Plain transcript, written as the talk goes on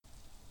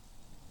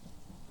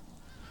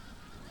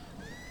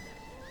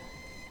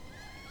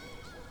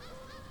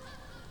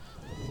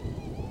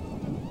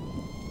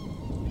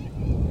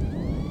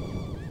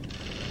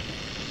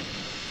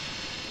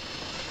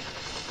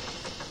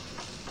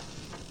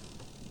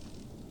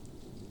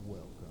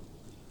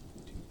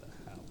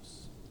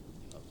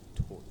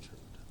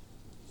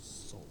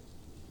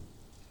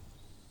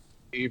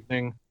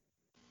evening.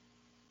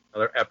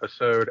 Another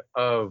episode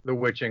of The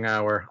Witching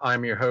Hour.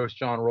 I'm your host,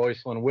 John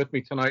Roycelyn. With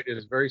me tonight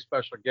is a very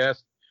special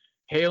guest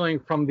hailing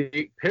from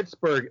the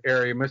Pittsburgh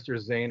area, Mr.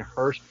 Zane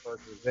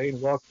Hirschberger. Zane,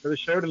 welcome to the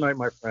show tonight,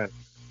 my friend.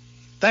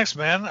 Thanks,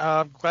 man.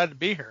 I'm glad to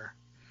be here.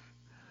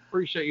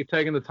 Appreciate you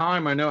taking the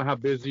time. I know how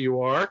busy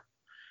you are.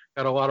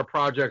 Got a lot of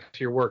projects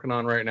you're working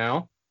on right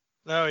now.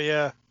 Oh,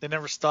 yeah. They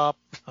never stop.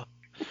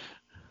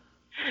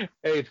 Hey,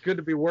 it's good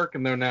to be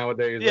working, though,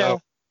 nowadays. Yeah,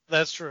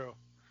 that's true.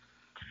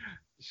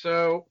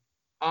 So,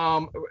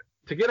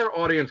 to get our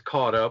audience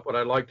caught up, what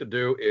I'd like to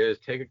do is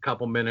take a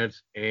couple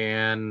minutes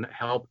and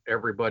help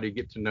everybody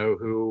get to know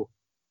who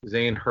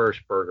Zane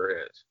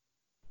Hirschberger is.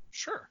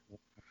 Sure.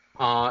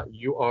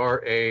 You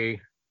are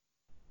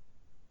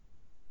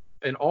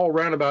an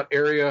all-roundabout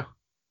area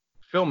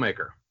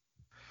filmmaker.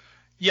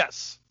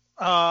 Yes.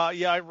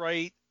 I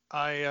write,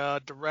 I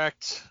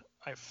direct,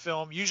 I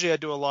film. Usually I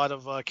do a lot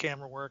of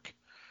camera work.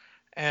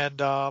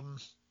 And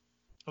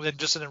then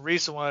just in the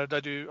recent one,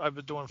 I've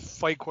been doing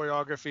fight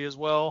choreography as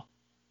well.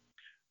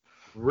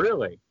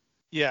 Really?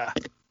 Yeah.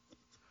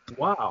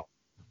 Wow.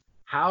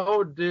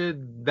 How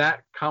did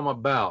that come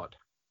about?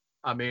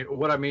 I mean,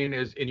 what I mean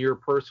is in your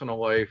personal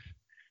life,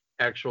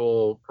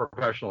 actual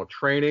professional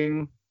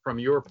training from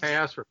your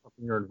past or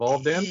something you're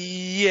involved in?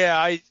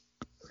 Yeah,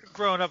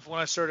 growing up, when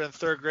I started in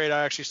third grade,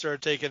 I actually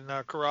started taking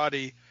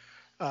karate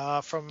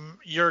from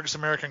Jurg's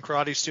American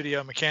Karate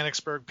Studio in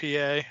Mechanicsburg,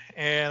 PA,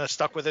 and I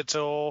stuck with it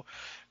till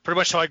pretty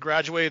much till I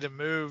graduated and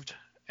moved.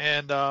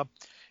 And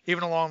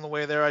even along the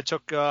way there,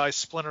 I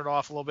splintered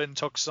off a little bit and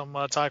took some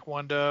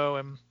Taekwondo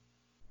and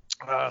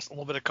a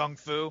little bit of Kung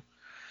Fu.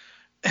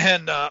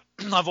 And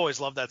I've always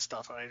loved that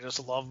stuff. I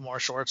just love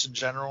martial arts in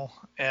general.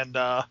 And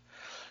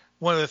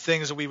one of the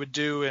things that we would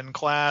do in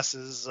class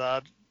is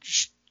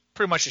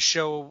pretty much to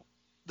show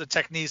the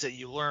techniques that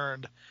you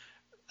learned,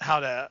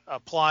 how to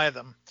apply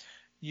them.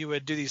 You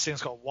would do these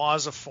things called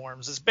waza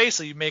forms. It's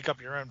basically you make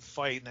up your own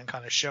fight and then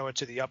kind of show it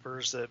to the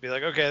uppers that be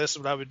like, okay, this is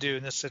what I would do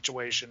in this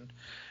situation.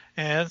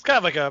 And it's kind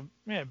of like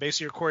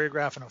basically you're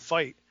choreographing a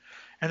fight.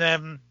 And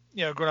then,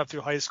 growing up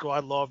through high school, I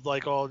loved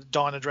like all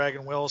Dawn of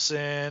Dragon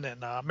Wilson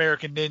and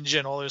American Ninja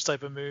and all those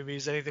type of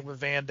movies, anything with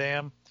Van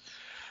Damme.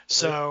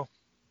 So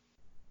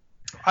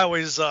I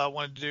always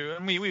wanted to do,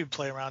 we would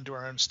play around, do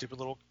our own stupid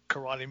little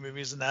karate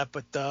movies and that.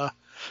 But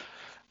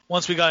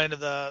once we got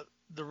into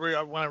when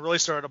I really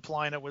started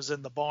applying it was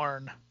in the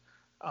barn.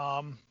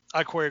 I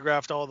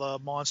choreographed all the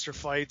monster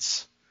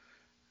fights.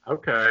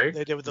 Okay.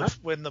 They did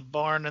in the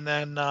barn, and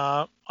then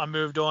I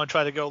moved on,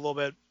 tried to go a little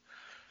bit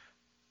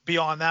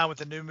beyond that with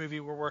the new movie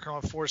we're working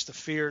on, Force to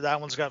Fear. That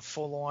one's got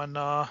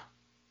full-on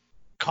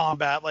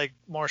combat, like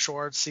martial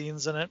arts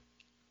scenes in it.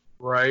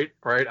 Right.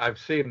 I've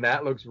seen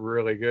that. Looks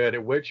really good.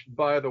 Which,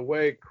 by the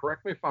way,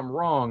 correct me if I'm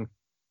wrong,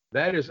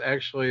 that has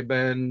actually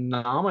been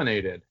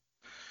nominated.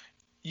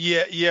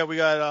 Yeah, we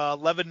got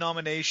 11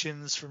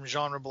 nominations from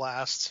Genre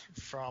Blast.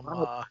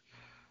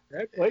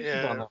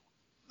 Congratulations on that.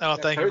 Oh,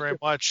 thank you very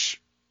much.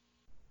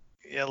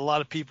 Yeah, a lot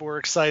of people were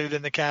excited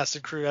in the cast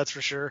and crew, that's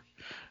for sure.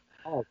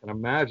 Oh, I can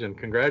imagine.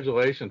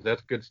 Congratulations.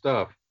 That's good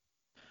stuff.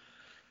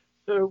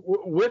 So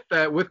with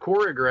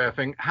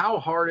choreographing, how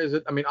hard is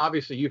it? I mean,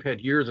 obviously you've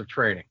had years of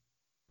training.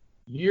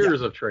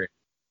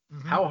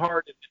 Mm-hmm. How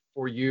hard is it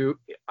for you?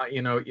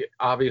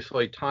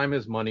 Obviously time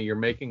is money. You're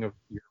making a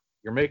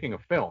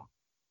film.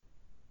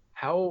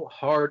 How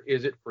hard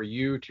is it for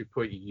you to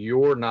put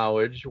your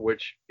knowledge,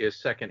 which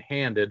is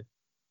second-handed,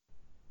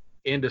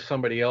 into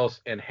somebody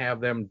else and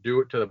have them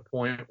do it to the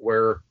point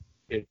where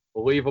it's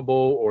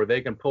believable or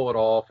they can pull it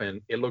off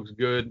and it looks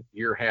good,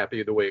 you're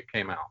happy the way it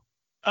came out?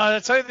 To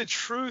tell you the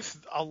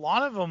truth, a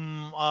lot of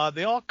them,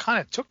 they all kind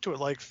of took to it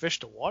like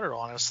fish to water,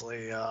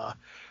 honestly. A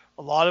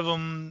lot of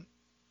them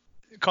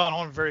caught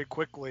on very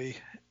quickly,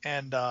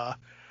 and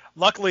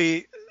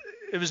luckily,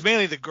 it was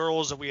mainly the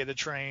girls that we had to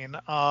train.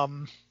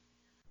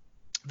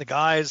 The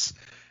guys,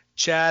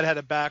 Chad had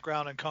a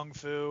background in Kung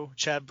Fu,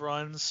 Chad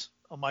Bruns,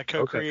 my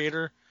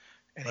co-creator,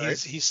 and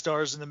he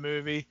stars in the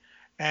movie.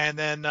 And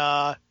then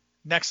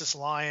Nexus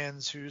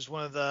Lyons, who's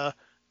one of the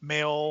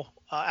male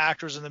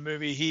actors in the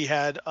movie, he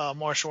had a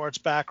martial arts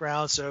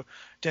background, so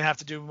didn't have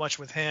to do much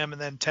with him.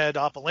 And then Ted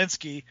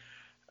Opolinsky,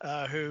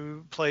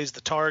 who plays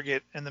the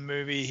target in the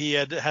movie, he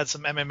had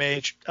some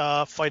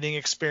MMA fighting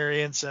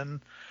experience,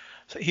 and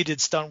so he did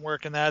stunt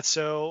work in that.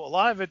 So a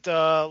lot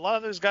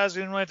of those guys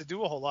didn't really have to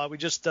do a whole lot. We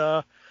just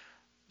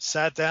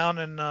sat down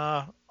and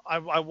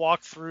I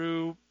walked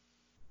through.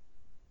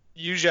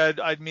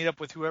 Usually I'd meet up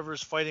with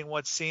whoever's fighting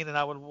what scene, and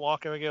I would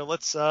walk and go,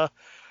 let's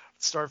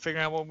start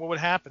figuring out what would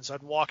happen. So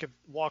I'd walk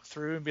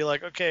through and be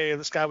like, okay,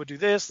 this guy would do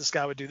this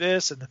guy would do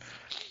this, and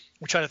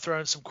we're trying to throw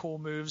in some cool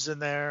moves in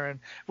there. And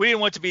I didn't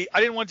want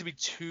it to be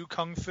too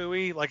kung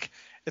fu-y. Like,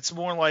 it's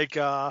more like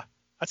I'd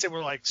say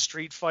we're like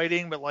street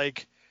fighting, but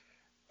like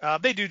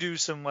they do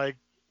some, like,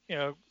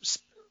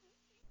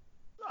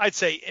 I'd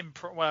say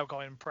what I would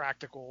call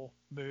impractical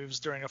moves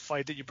during a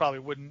fight that you probably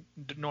wouldn't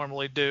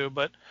normally do.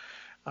 But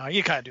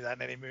You kind of do that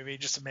in any movie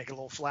just to make it a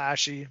little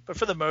flashy. But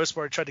for the most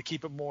part, I tried to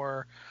keep it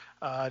more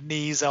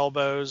knees,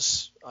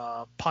 elbows,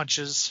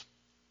 punches.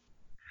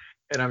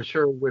 And I'm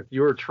sure with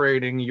your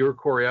training, your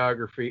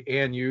choreography,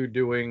 and you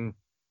doing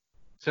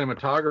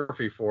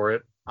cinematography for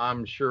it,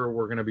 I'm sure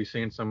we're going to be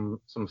seeing some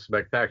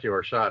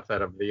spectacular shots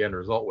out of the end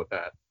result with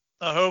that.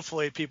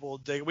 Hopefully, people will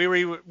dig. We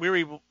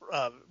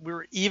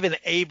were even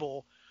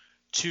able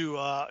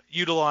to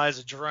utilize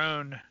a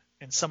drone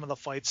in some of the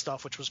fight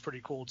stuff, which was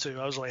pretty cool too.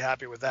 I was really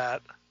happy with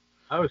that.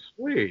 Oh,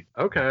 sweet.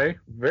 Okay,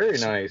 very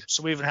nice.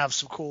 So we even have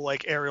some cool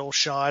like aerial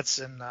shots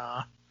and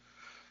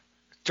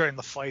during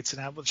the fights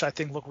and that, which I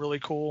think look really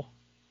cool.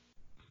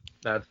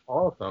 That's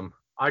awesome.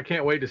 I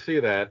can't wait to see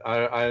that.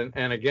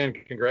 And again,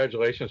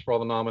 congratulations for all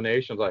the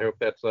nominations. I hope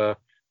that's a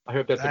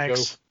go.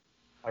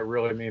 I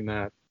really mean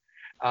that.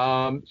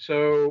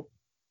 So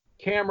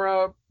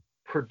camera,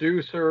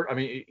 producer. I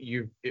mean,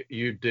 you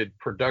did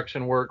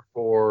production work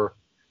for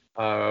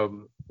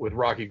with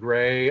Rocky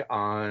Gray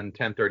on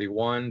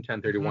 1031,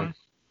 1031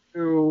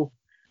 2.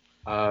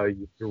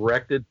 You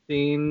directed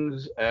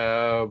scenes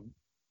for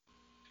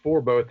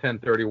both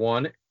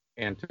 1031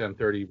 and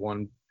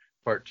 1031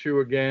 Part 2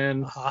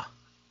 again.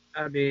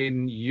 I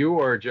mean, you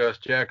are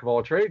just jack of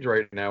all trades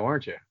right now,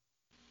 aren't you?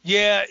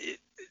 Yeah,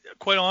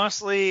 quite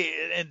honestly,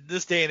 in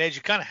this day and age,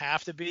 you kind of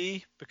have to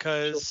be,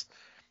 because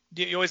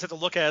you always have to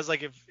look at it as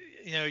like, if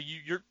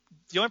you're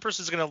the only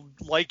person who's gonna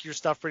like your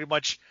stuff pretty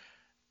much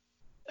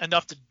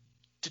enough to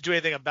do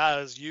anything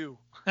about it is you.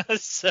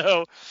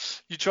 So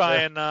you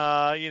try and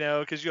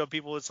because you have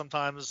people that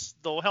sometimes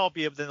they'll help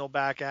you, but then they'll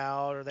back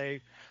out, or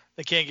they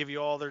can't give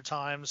you all their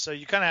time. So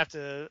you kind of have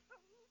to.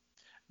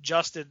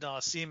 Justin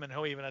Seaman,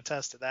 he'll even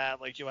attest to that.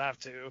 Like, you'll have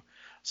to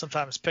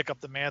sometimes pick up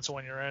the mantle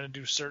when you're in and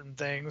do certain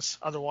things.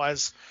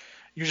 Otherwise,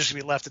 you're just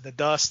gonna be left in the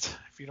dust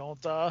if you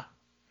don't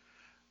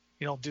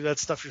do that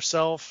stuff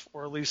yourself,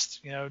 or at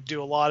least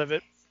do a lot of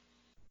it.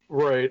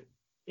 Right.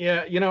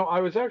 Yeah. I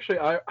was actually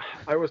I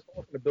was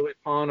talking to Billy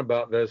Pond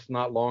about this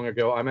not long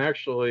ago. I'm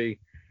actually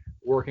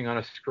working on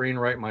a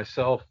screenwrite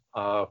myself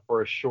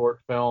for a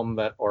short film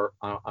or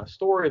a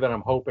story that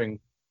I'm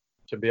hoping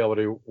to be able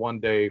to one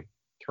day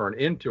turn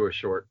into a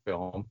short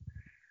film.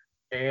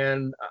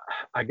 And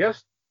I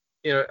guess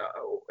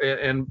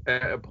and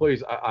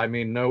please, I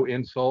mean no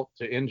insult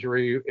to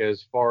injury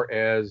as far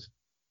as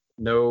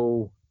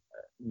no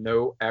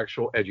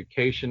actual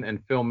education in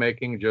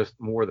filmmaking, just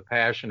more the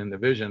passion and the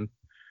vision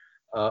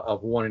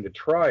of wanting to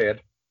try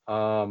it.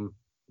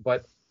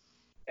 But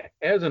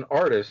as an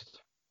artist,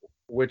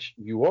 which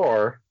you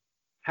are,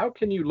 how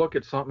can you look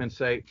at something and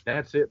say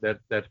that's it,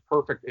 that's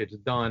perfect, it's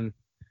done?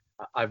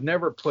 I've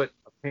never put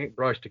a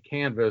paintbrush to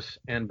canvas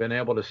and been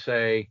able to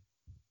say,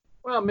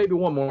 well, maybe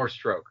one more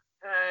stroke.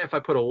 If I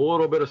put a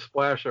little bit of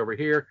splash over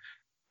here,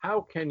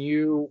 how can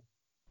you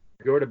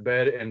go to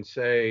bed and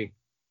say,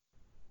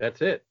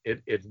 that's it,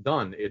 it's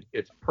done,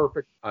 it's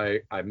perfect,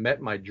 I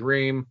met my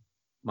dream,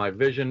 my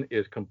vision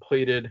is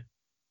completed?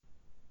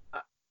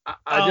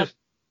 I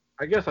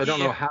guess I don't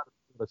know how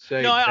to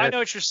say. No, I know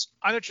what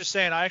you're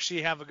saying. I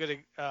actually have a good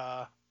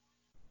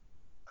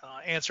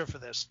answer for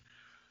this.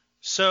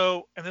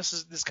 So, and this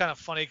is kind of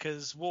funny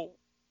because we'll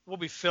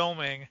be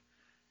filming,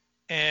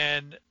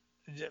 and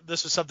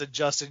this was something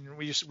Justin,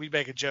 we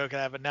make a joke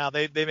out of it now.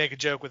 They make a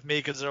joke with me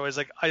because they're always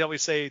like, I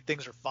always say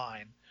things are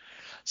fine.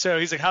 So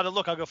he's like, how'd it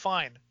look? I'll go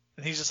fine.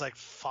 And he's just like,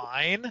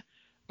 fine?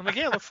 I'm like,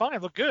 yeah, it looked fine,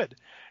 it looked good.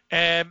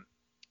 And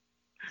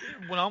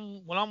when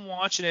I'm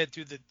watching it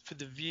through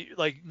the view,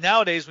 like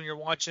nowadays when you're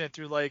watching it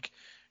through like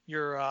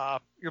your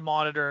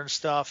monitor and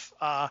stuff,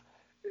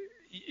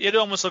 it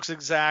almost looks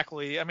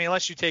exactly. I mean,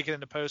 unless you take it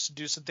into post and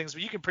do some things,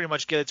 but you can pretty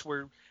much get it to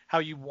where how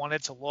you want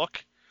it to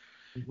look.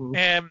 Mm-hmm.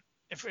 And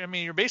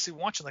you're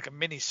basically watching like a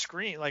mini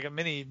screen, like a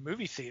mini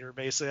movie theater,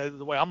 basically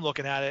the way I'm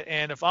looking at it.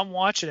 And if I'm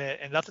watching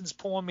it and nothing's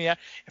pulling me out,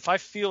 if I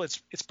feel it's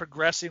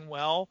progressing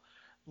well,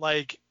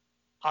 like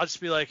I'll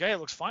just be like, hey, it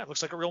looks fine. It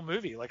looks like a real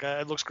movie. Like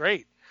it looks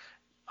great.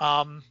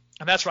 And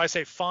that's why I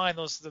say fine.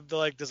 They're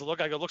like, does it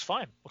look? I go, looks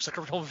fine. Looks like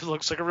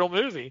a real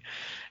movie.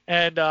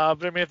 And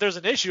but I mean, if there's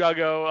an issue, I'll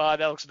go,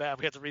 that looks bad.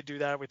 We have to redo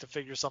that. We have to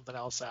figure something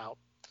else out.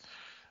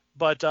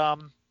 But there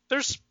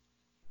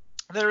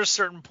are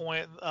certain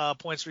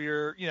points where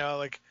you're,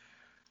 like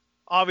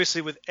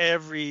obviously with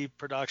every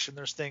production,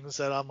 there's things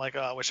that I'm like,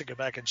 oh, I wish I could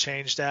go back and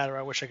change that, or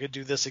I wish I could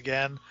do this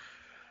again.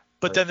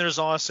 But right. Then there's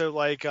also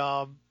like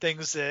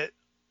things that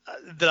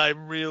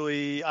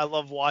I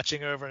love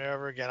watching over and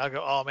over again. I'll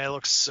go, oh man, it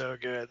looks so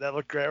good. That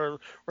looked great. Or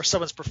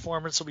someone's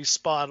performance will be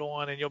spot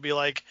on, and you'll be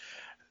like,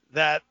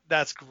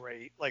 that's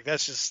great. Like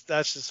that's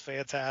just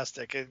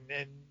fantastic. And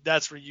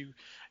that's where you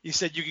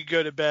said you could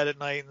go to bed at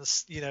night and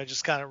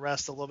just kind of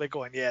rest a little bit,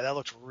 going, yeah, that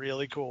looks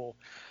really cool.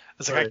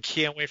 It's like, right. I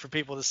can't wait for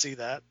people to see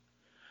that.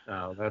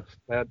 Oh,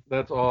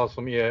 that's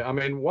awesome. Yeah, I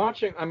mean,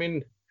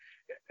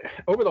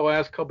 over the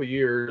last couple of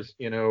years,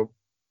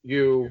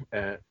 you.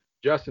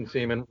 Justin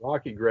Seaman,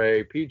 Rocky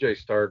Gray, PJ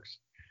Starks,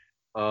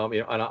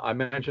 and I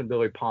mentioned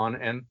Billy Pond,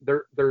 and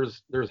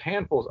there's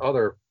handfuls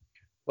other,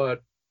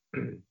 but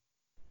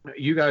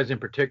you guys in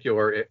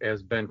particular, it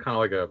has been kind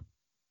of like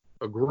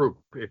a group,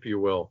 if you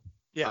will.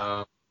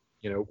 Yeah.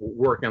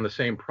 Working on the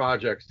same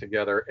projects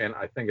together, and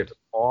I think it's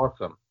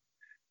awesome.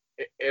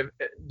 Do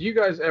you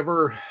guys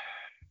ever?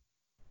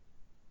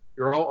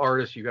 You're all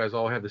artists. You guys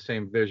all have the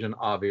same vision,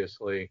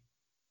 obviously.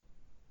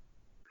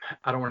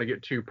 I don't want to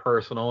get too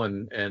personal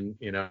and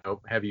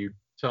have you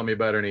tell me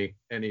about any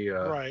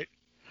Right.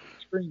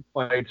 screen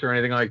fights or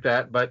anything like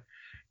that. But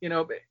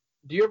do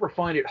you ever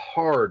find it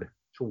hard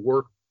to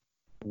work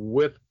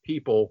with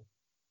people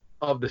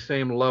of the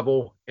same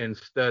level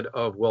instead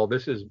of, well,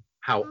 this is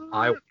how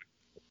I,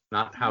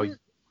 not how you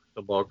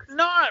look?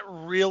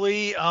 Not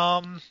really.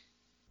 At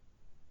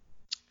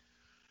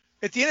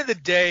the end of the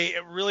day,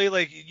 it really,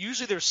 like,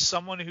 usually there's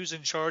someone who's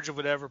in charge of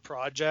whatever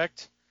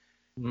project.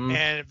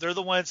 And if they're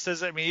the one that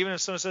says, I mean, even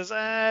if someone says,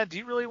 do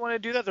you really want to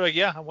do that? They're like,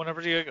 yeah, I want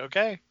to do it.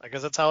 Okay, I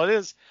guess that's how it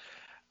is.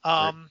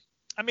 Right.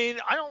 I mean,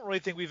 I don't really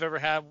think we've ever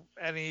had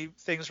any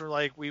things where,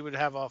 like, we would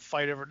have a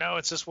fight over, no,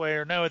 it's this way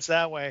or no, it's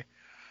that way.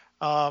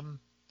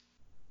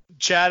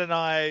 Chad and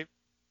I,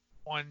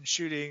 on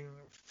shooting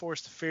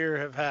Forced to Fear,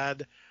 have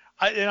had,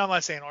 and I'm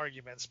not saying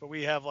arguments, but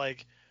we have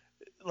like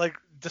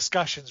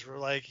discussions where,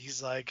 like,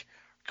 he's like,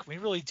 can we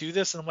really do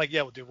this? And I'm like,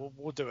 yeah,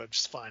 we'll do it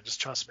just fine,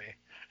 just trust me.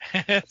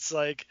 It's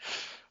like,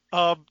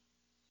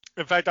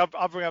 in fact,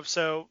 I'll bring up,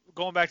 so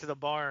going back to the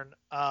barn,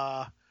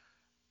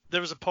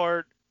 there was a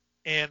part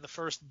in the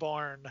first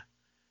barn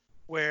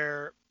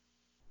where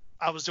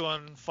I was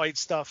doing fight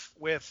stuff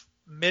with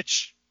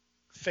Mitch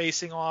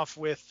facing off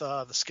with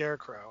the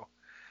Scarecrow.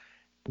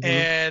 Mm-hmm.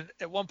 And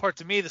at one part,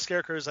 to me, the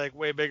Scarecrow is like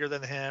way bigger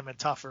than him and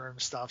tougher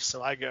and stuff.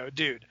 So I go,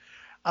 dude,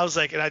 I was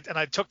like, and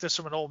I took this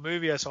from an old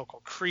movie I saw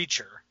called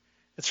Creature.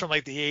 It's from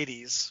like the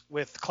 80s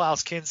with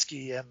Klaus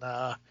Kinski and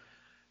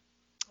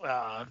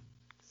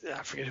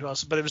I forget who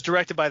else, but it was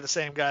directed by the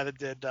same guy that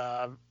did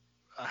a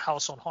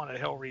House on Haunted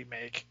Hill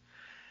remake.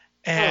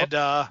 And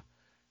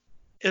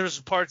there was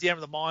a part at the end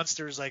of the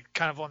monsters, like,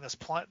 kind of on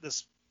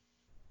this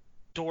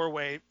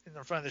doorway in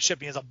the front of the ship.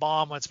 He has a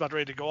bomb when it's about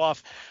ready to go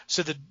off.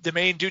 So the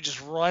main dude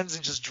just runs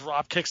and just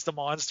drop kicks the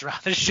monster out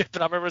of the ship.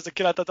 And I remember as a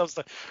kid, I thought that was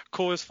the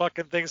coolest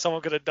fucking thing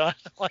someone could have done.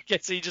 Like,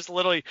 so he just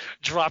literally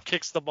drop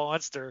kicks the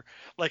monster,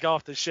 like,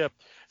 off the ship.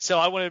 So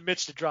I wanted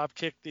Mitch to drop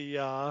kick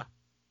the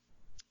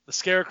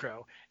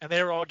Scarecrow, and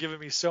they were all giving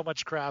me so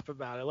much crap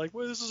about it, like,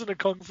 well, this isn't a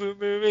kung fu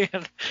movie,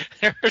 and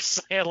they were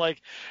saying,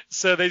 like,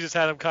 so they just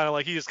had him kind of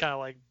like, he just kind of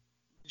like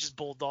just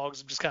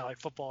bulldogs him, just kind of like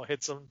football,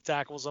 hits him,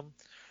 tackles him.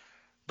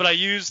 But I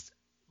used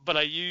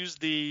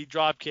the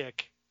drop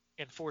kick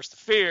in Forced to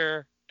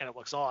Fear, and it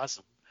looks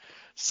awesome.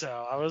 So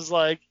I was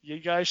like, you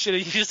guys should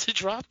have used the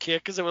drop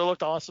kick because it would have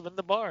looked awesome in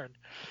the barn.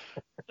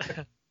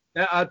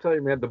 Yeah, I'll tell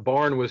you, man, the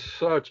barn was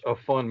such a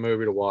fun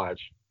movie to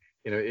watch.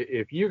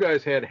 If you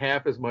guys had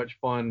half as much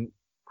fun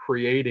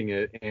creating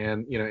it,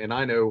 and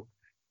I know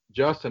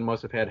Justin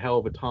must have had hell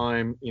of a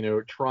time,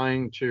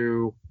 trying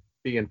to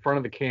be in front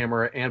of the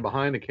camera and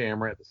behind the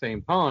camera at the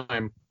same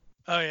time.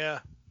 Oh yeah.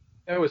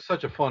 It was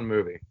such a fun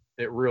movie.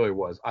 It really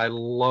was. I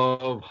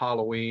love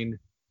Halloween.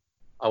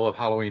 I love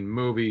Halloween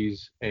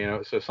movies,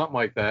 so something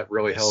like that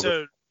really held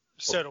it.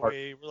 So do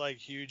we. We're like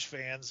huge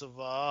fans of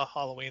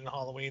Halloween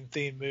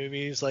themed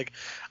movies. Like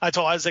I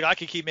was like, I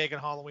could keep making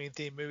Halloween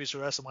themed movies for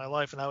the rest of my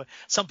life. And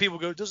some people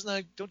go,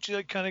 don't you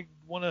like kind of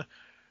want to,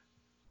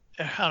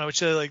 I don't know,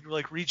 should I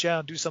like reach out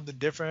and do something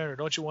different, or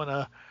don't you want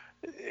to,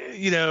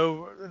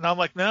 and I'm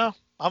like, no,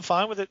 I'm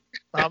fine with it.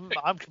 I'm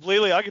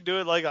completely, I could do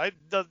it. Like,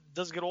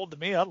 doesn't get old to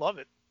me. I love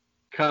it.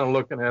 Kind of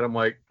looking at him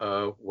like,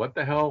 what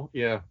the hell?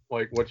 Yeah.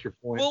 Like, what's your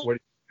point? Well, what are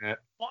you at?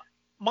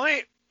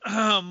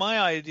 My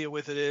idea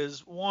with it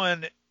is,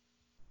 one,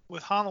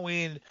 with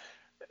Halloween,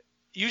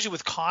 usually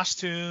with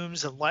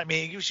costumes and light, I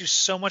mean, it gives you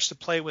so much to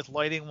play with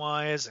lighting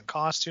wise and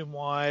costume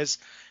wise,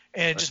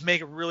 and just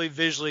make a really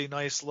visually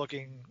nice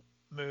looking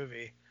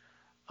movie.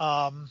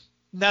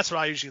 And that's what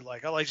I usually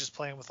like. I like just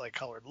playing with like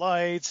colored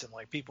lights and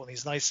like people in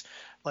these nice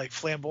like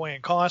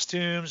flamboyant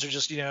costumes, or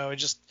just, it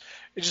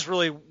just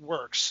really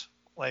works.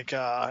 Like, and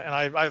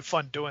I have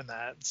fun doing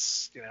that.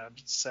 It's,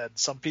 said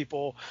some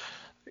people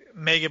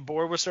may get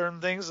bored with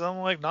certain things, and I'm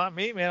like, not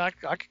me, man. I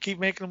could keep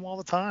making them all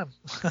the time.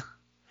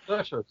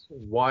 Such a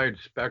wide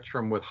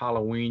spectrum with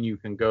Halloween. You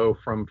can go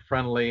from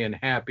friendly and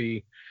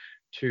happy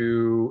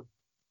to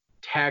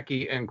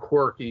tacky and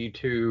quirky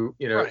to,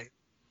 right,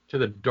 to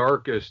the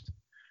darkest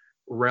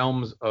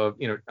realms of,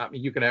 I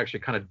mean, you can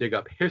actually kind of dig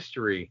up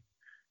history,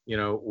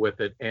 with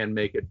it and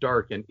make it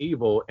dark and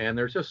evil. And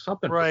there's just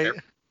something, right,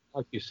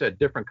 like you said,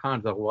 different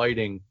kinds of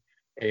lighting,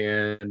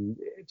 and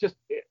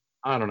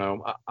I don't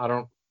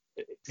know.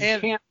 You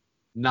can't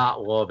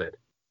not love it.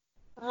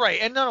 Right,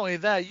 and not only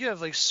that, you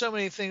have like so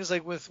many things,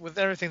 like with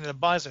everything that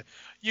applies it.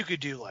 You could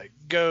do like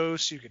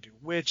ghosts, you could do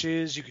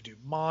witches, you could do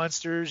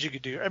monsters, you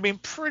could do, I mean,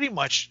 pretty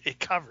much it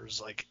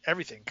covers, like,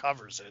 everything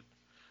covers it.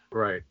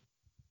 Right.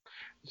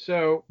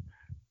 So,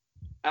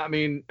 I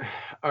mean,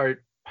 all right,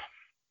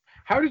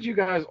 how did you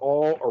guys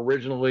all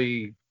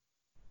originally,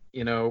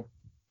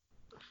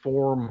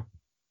 form?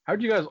 How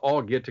did you guys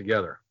all get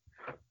together?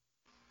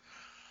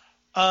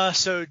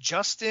 So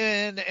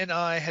Justin and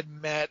I had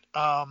met.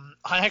 I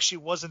actually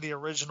wasn't the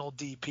original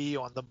DP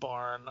on the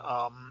barn.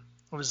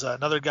 It was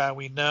another guy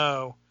we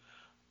know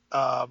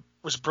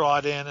was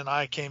brought in, and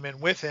I came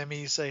in with him.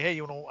 He said, "Hey,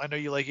 I know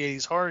you like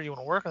 80s horror. You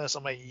want to work on this?"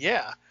 I'm like,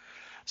 "Yeah."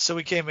 So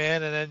we came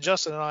in, and then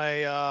Justin and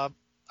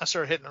I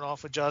started hitting it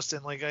off with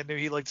Justin. Like I knew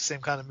he liked the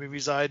same kind of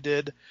movies I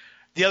did.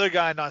 The other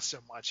guy, not so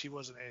much. He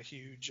wasn't a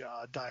huge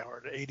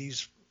diehard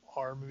 80s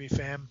horror movie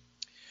fan.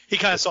 He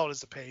kind of saw it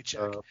as a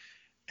paycheck.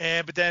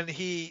 But then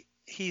he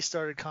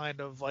started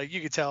kind of like,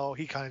 you could tell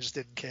he kind of just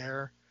didn't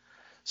care.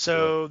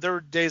 So there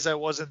were days I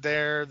wasn't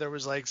there. There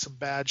was like some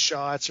bad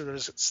shots, or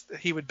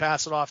he would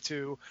pass it off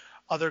to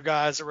other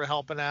guys that were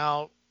helping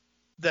out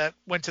that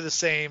went to the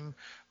same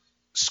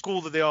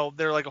school that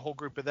they're like a whole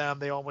group of them.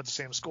 They all went to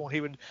the same school, and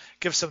he would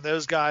give some of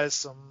those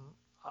guys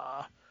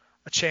a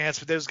chance.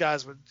 But those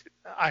guys would,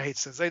 I hate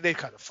to say, they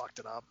kind of fucked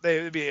it up.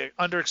 They would be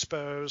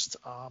underexposed,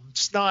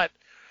 just not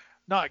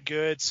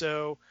good.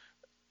 So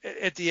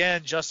at the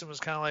end, Justin was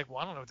kind of like, well,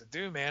 I don't know what to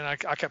do, man.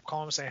 I kept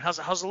calling him saying, how's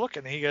it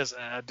looking? And he goes,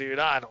 dude,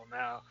 I don't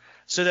know.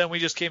 So then we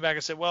just came back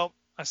and said, well,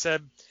 I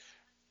said,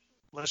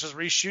 let's just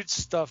reshoot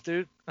stuff,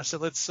 dude. I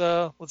said, let's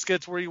get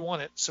it to where you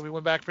want it. So we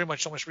went back, pretty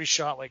much almost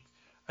reshot, like,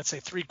 I'd say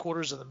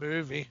 3/4 of the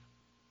movie.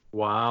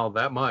 Wow,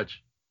 that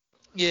much.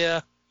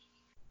 Yeah.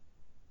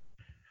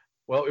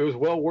 Well, it was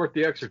well worth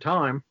the extra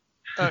time.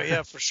 Oh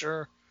yeah, for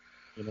sure.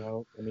 I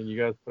mean, you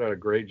guys put out a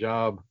great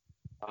job.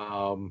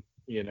 And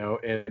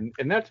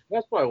that's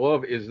what I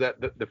love is that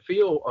the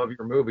feel of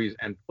your movies,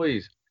 and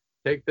please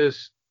take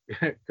this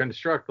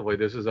constructively.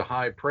 This is a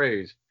high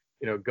praise,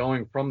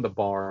 going from the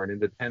barn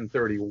into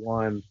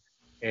 1031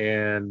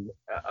 and,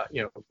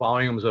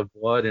 volumes of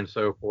blood and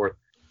so forth.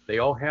 They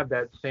all have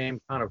that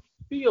same kind of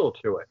feel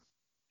to it.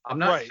 I'm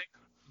not saying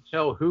you can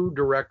tell who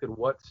directed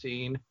what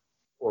scene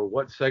or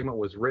what segment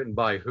was written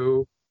by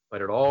who,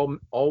 but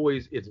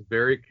it's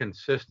very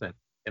consistent.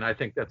 And I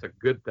think that's a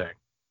good thing.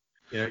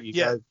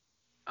 Guys,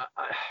 I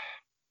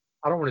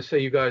don't want to say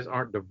you guys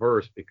aren't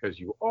diverse, because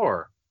you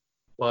are,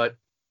 but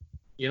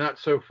you're not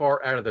so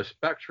far out of the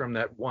spectrum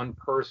that one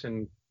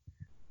person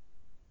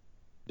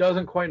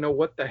doesn't quite know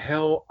what the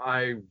hell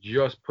I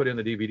just put in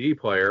the DVD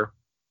player.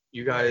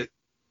 You guys,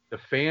 the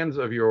fans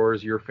of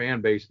yours, your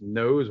fan base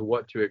knows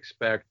what to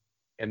expect,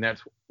 and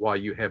that's why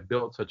you have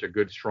built such a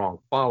good, strong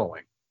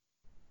following.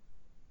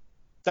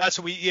 That's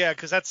what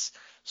because that's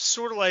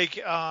sort of like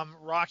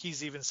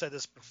Rocky's even said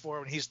this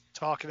before when he's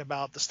talking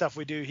about the stuff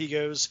we do. He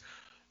goes,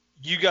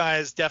 you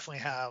guys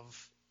definitely have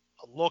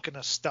a look and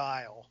a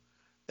style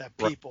that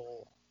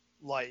people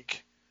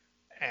like.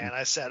 And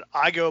I said,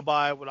 I go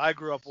by what I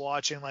grew up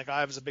watching. Like,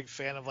 I was a big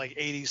fan of like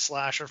 80s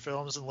slasher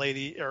films and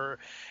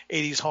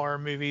 80s horror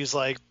movies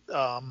like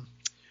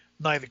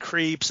Night of the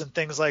Creeps and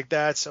things like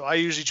that. So I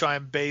usually try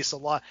and base a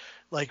lot.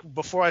 Like,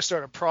 before I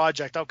start a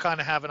project, I'll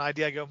kind of have an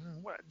idea. I go,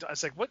 I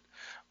was like, what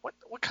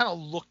kind of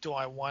look do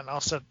I want? And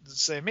I'll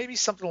say maybe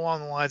something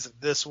along the lines of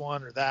this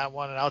one or that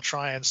one, and I'll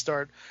try and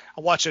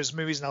I'll watch those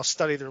movies and I'll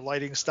study their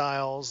lighting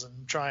styles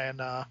and try and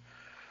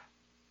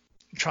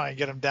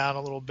get them down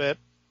a little bit.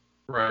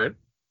 Right.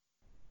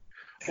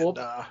 And,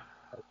 well,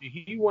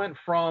 he went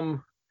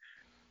from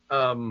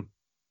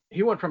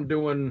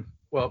doing,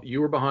 well,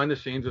 you were behind the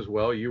scenes as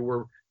well. You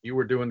were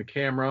doing the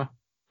camera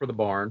for the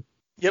barn.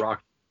 Yep.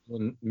 Rock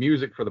and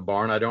music for the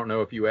barn. I don't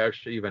know if you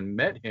actually even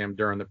met him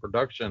during the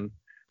production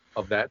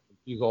of that.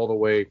 He's all the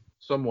way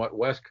somewhat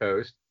West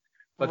Coast,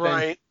 but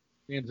then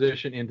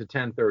transition into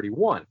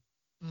 1031.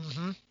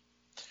 Mm-hmm.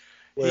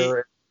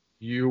 Where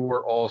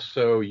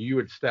you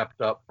had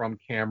stepped up from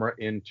camera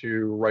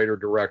into writer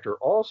director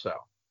also.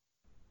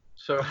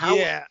 So how was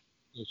the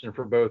transition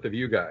for both of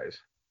you guys?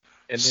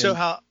 And so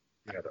how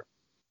together?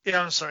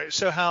 Yeah, I'm sorry.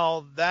 So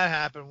how that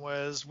happened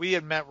was we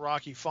had met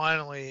Rocky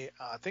finally.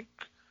 I think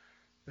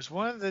it was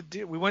one of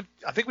the we went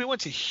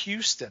to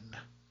Houston,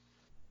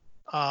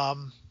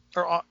 Austin.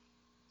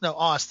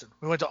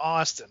 We went to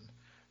Austin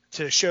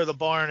to show the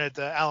barn at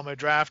the Alamo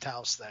Draft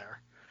House there.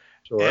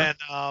 Sure. And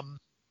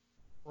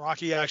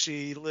Rocky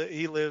actually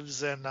he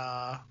lives in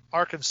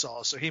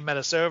Arkansas, so he met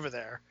us over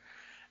there.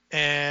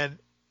 And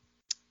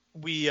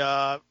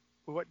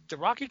did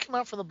Rocky come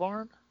out for the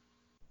barn?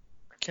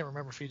 I can't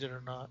remember if he did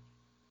or not.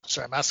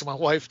 Sorry, I'm asking my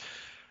wife.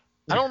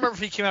 I don't remember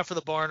if he came out for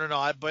the barn or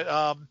not,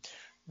 but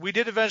we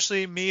did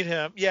eventually meet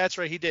him. Yeah, that's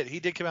right, he did. He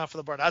did come out for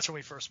the barn. That's when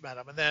we first met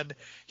him, and then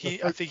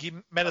I think he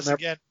met us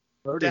again.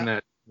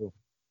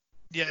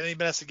 Yeah, and he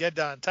met us again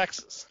down in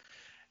Texas.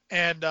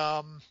 And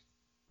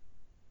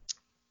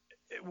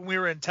when we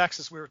were in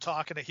Texas, we were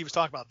talking. He was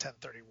talking about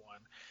 1031,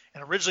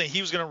 and originally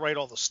he was going to write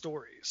all the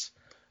stories,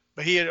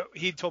 but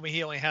he told me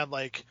he only had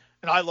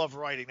and I love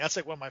writing. That's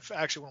like one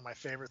of my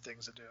favorite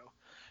things to do.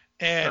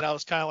 And I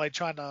was kind of like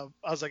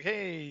I was like,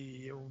 hey,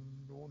 you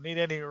need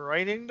any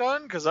writing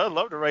done? Because I'd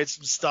love to write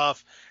some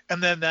stuff.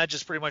 And then that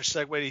just pretty much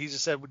segued. He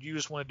just said, would you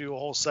just want to do a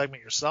whole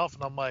segment yourself?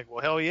 And I'm like,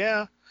 well, hell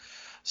yeah.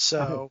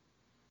 So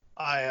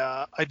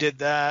I did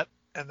that.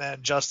 And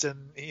then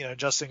Justin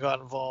got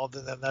involved.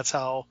 And then that's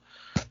how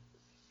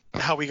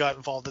we got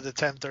involved in the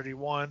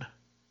 1031.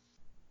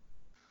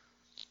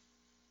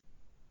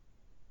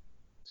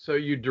 So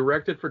you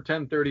directed for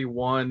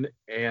 1031,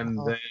 and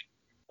Uh-huh. then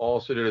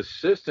also did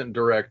assistant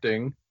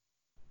directing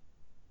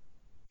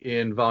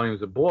in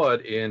Volumes of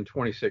Blood in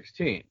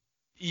 2016.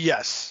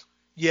 Yes.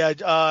 Yeah,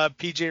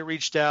 PJ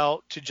reached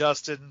out to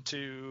Justin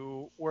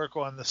to work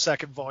on the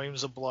second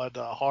Volumes of Blood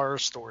horror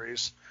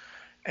stories,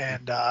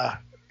 and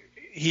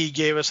he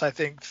gave us, I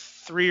think,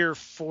 3 or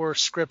 4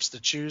 scripts to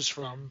choose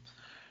from,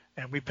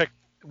 and we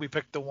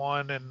picked the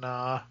one, and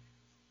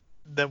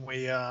then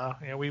we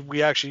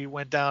actually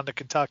went down to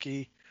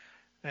Kentucky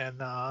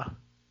and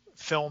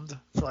filmed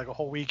for like a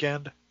whole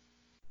weekend.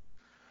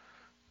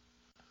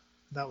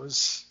 That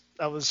was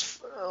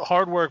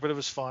hard work, but it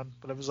was fun.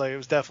 But it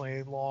was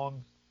definitely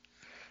long,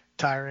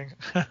 tiring.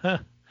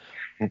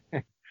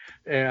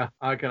 Yeah,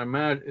 I can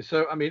imagine.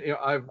 So, I mean,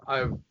 I've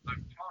talked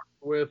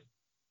with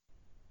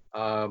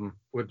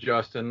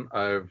Justin.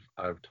 I've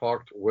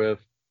talked with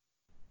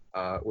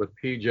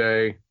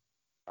PJ.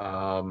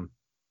 Um,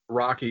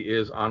 Rocky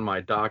is on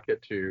my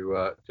docket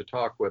to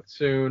talk with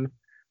soon.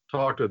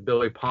 Talked with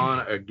Billy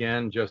Pond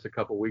again just a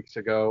couple weeks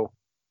ago.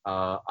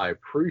 I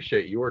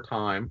appreciate your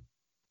time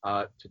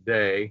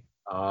today.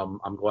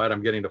 I'm glad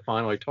I'm getting to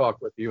finally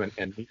talk with you and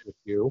meet with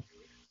you.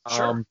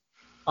 Sure. Um,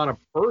 on a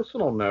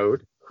personal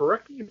note,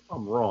 correct me if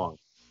I'm wrong.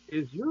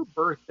 Is your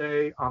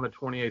birthday on the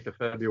 28th of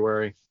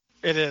February?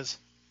 It is.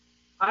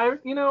 I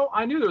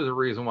knew there was a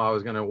reason why I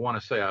was going to want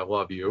to say I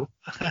love you.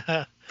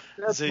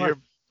 That's So my, you're.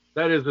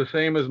 that is the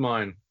same as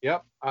mine.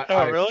 Yep.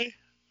 Oh, really?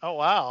 Oh,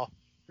 wow.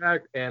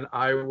 And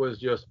I was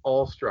just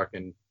awestruck.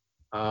 And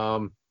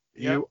Yep.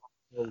 you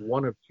are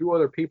one of 2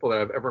 other people that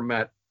I've ever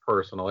met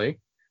personally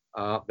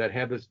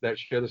that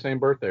share the same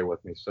birthday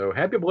with me. So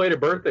happy belated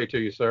birthday to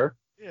you, sir.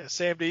 Yeah,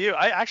 same to you.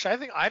 I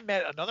think I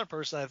met another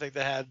person I think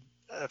that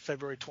had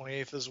February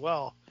 28th as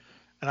well,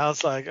 and I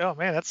was like, oh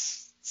man,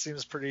 that's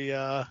seems pretty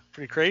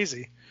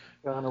crazy.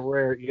 Kind of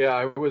rare. Yeah,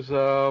 I was.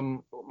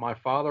 My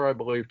father, I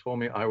believe, told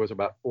me I was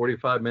about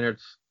 45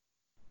 minutes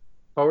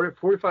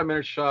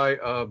shy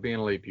of being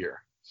a leap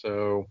year.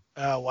 So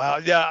Oh wow.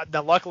 Yeah.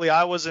 Now, luckily,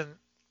 I wasn't.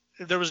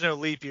 There was no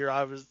leap year.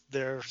 I was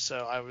there,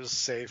 so I was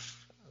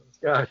safe.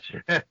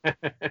 gotcha.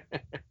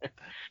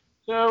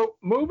 So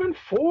moving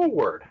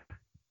forward,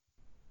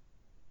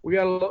 we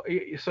got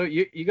so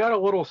you got a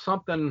little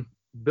something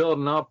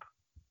building up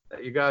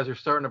that you guys are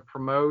starting to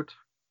promote.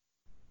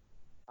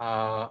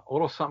 A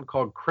little something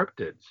called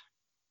cryptids.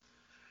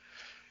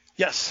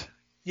 Yes.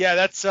 Yeah.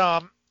 That's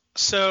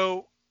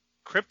So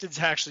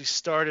cryptids actually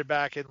started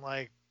back in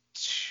like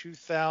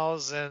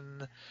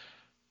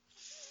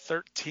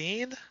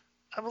 2013,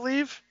 I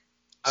believe.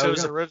 I So it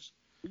was was going to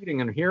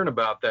reading and hearing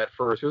about that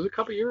first. It was a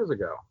couple years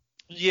ago.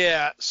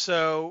 yeah.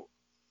 So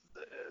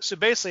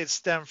basically, it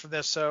stemmed from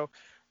this. So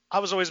I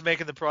was always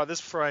making the pro. This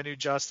before I knew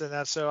Justin.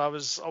 That so I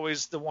was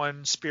always the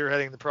one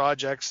spearheading the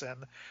projects,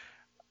 and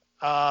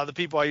the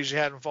people I usually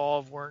had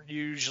involved weren't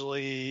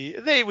usually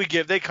they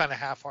kind of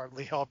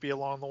half-heartedly help you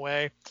along the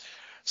way.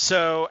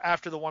 So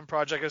after the one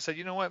project, I said,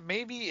 you know what?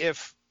 Maybe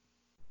if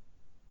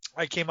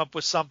I came up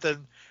with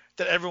something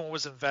that everyone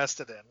was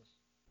invested in,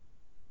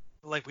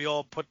 like we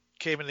all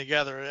came in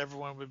together,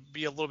 everyone would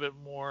be a little bit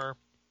more,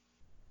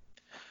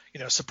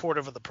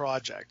 supportive of the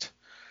project.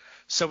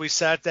 So we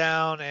sat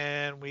down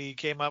and we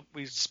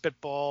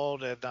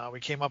spitballed, and we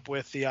came up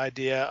with the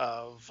idea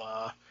of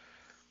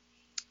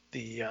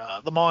the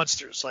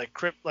monsters, like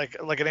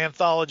like an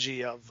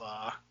anthology of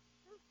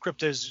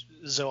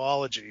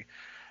cryptozoology.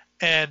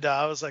 And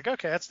I was like,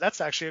 okay,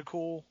 that's actually a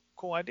cool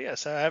idea.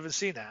 So I haven't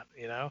seen that.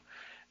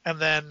 And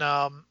then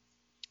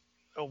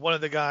one of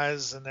the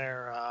guys in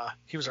there,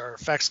 he was our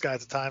effects guy at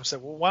the time,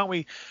 said, well, why don't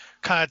we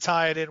kind of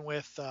tie it in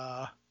with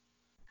uh,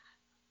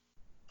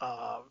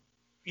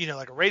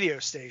 like a radio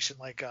station,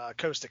 like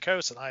Coast to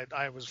Coast, and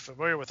I was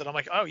familiar with it. I'm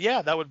like, oh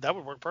yeah, that would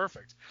work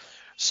perfect.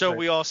 So Right.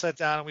 we all sat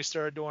down and we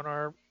started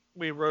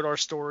we wrote our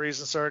stories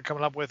and started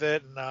coming up with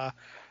it. And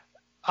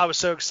I was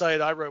so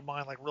excited. I wrote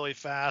mine like really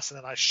fast, and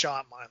then I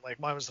shot mine. Like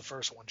mine was the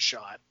first one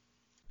shot,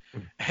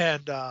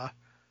 and I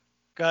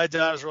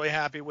was really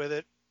happy with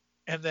it.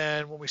 And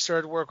then when we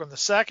started to work on the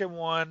second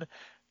one,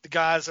 the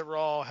guys that were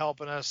all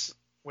helping us,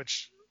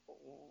 which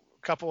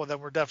a couple of them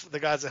were definitely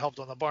the guys that helped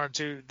on the barn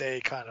too, they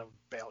kind of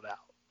bailed out.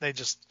 They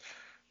just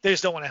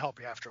don't want to help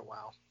you after a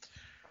while.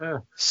 Yeah,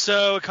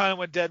 So it kind of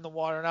went dead in the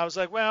water, and I was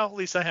like, well, at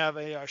least I have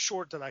a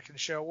short that I can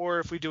show, or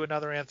if we do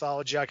another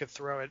anthology, I could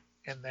throw it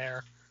in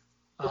there.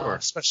 sure.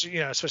 Especially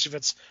if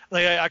it's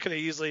like I could have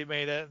easily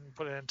made it and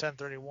put it in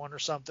 1031 or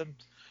something.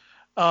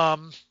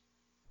 Um,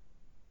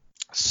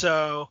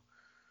 so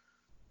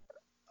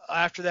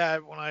after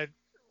that, when I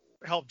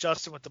helped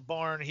Justin with the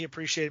barn, he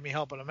appreciated me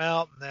helping him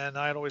out, and then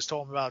I had always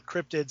told him about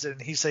cryptids,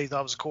 and he said he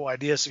thought it was a cool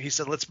idea, so he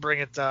said, let's bring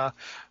it,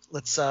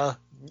 let's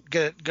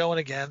get it going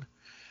again.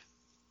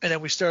 And then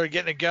we started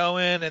getting it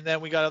going, and then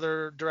we got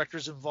other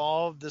directors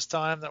involved this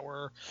time that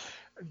were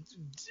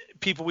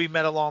people we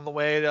met along the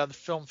way to the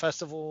film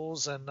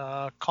festivals and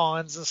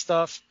cons and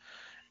stuff.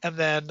 And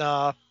then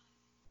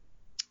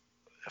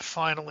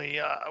finally,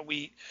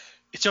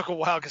 it took a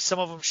while because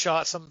some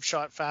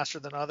shot faster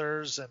than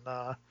others,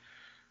 and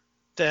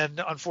Then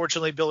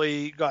unfortunately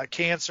Billy got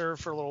cancer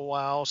for a little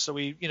while, so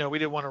we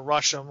didn't want to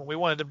rush him. We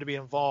wanted him to be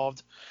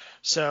involved,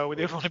 so we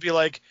didn't want to be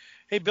like,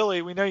 hey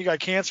Billy, we know you got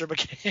cancer, but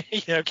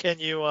can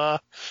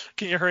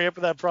you hurry up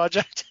with that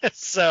project?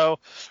 So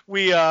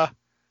we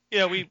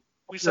we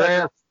Your said,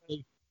 ass.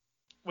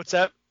 what's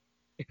that?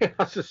 I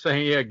was just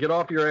saying, yeah, get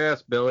off your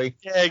ass, Billy.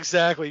 Yeah,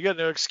 exactly. You got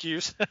no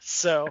excuse.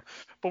 So,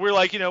 but we're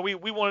like,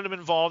 we wanted him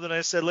involved, and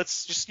I said,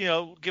 let's just,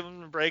 give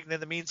him a break. And in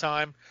the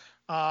meantime,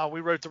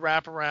 we wrote the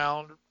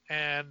wraparound,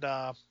 and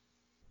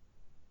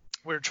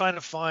we were trying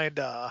to find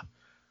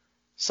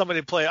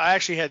somebody to play. I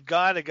actually had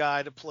got a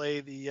guy to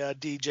play the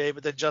DJ,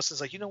 but then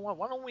Justin's like, you know what?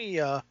 Why don't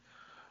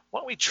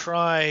we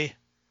try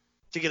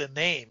to get a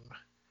name?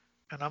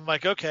 And I'm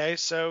like, okay.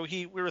 So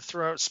we were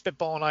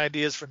spitballing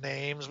ideas for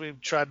names. We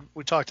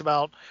talked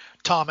about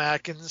Tom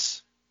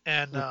Atkins,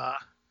 and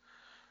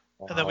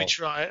and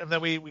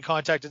then we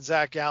contacted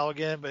Zach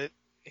Galligan, but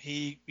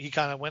he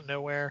kind of went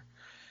nowhere.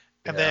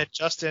 And then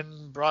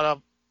Justin brought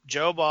up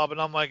Joe Bob,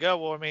 and I'm like, oh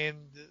well,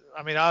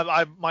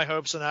 I my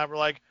hopes in that were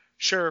like,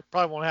 sure,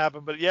 probably won't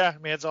happen, but yeah,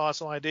 it's an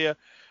awesome idea.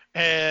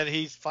 And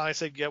he finally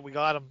said, yeah, we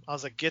got him. I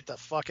was like, get the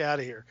fuck out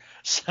of here.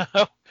 So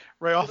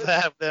right off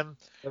that, then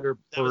Better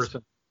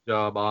person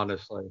job,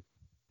 honestly.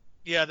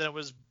 Yeah, then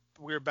we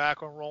were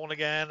back on rolling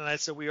again, and I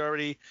said we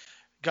already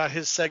got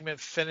his segment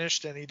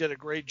finished, and he did a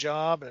great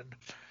job.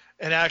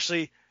 And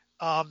actually,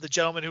 the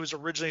gentleman who was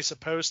originally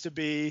supposed to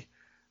be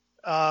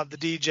the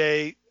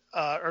DJ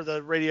or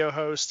the radio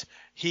host,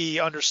 he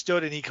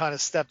understood and he kind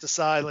of stepped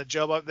aside and let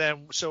Joe Bob.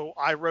 Then so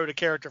I wrote a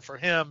character for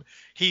him.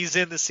 He's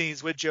in the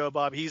scenes with Joe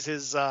Bob. He's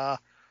his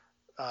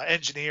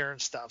engineer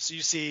and stuff. So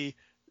you see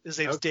his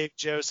name's Dave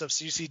Joseph.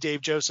 So you see Dave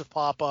Joseph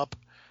pop up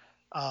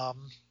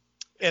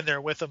in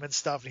there with him and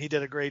stuff, and he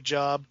did a great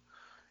job.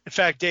 In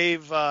fact,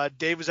 Dave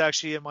was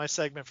actually in my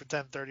segment for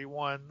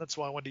 1031. That's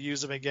why I wanted to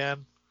use him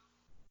again.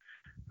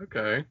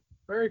 Okay,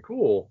 very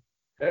cool.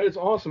 That is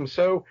awesome.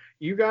 So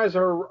you guys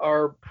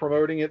are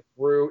promoting it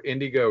through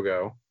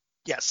Indiegogo.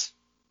 Yes.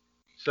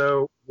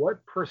 So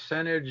what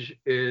percentage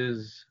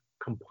is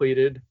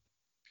completed,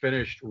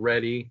 finished,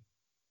 ready,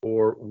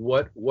 or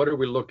what are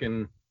we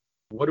looking?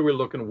 What do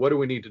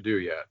we need to do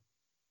yet?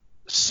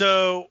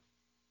 So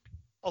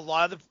a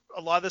lot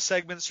of the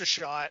segments are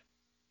shot.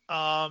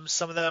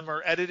 Some of them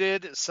are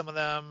edited. Some of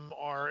them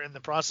are in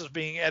the process of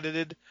being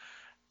edited.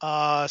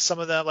 Some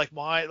of them, like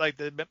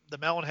the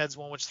Melonheads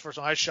one, which is the first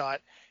one I shot,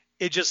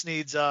 it just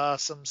needs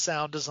some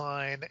sound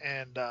design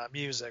and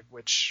music,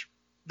 which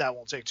that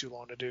won't take too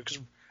long to do because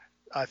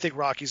I think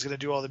Rocky's going to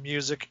do all the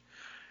music.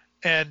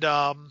 And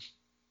then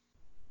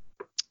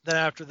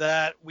after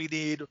that, we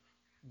need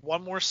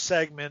one more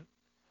segment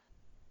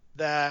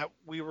that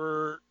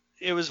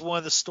it was one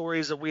of the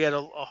stories that we had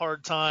a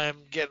hard time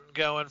getting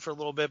going for a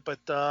little bit,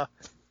 but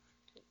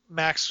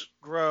Max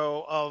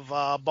Groh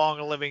of Bong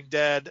the Living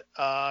Dead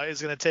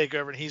is going to take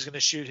over, and he's going to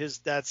shoot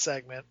that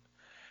segment.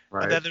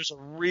 Right. And then there's a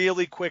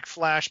really quick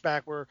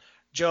flashback where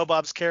Joe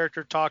Bob's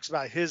character talks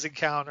about his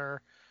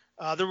encounter.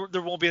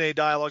 There won't be any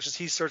dialogue, just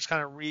he starts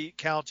kind of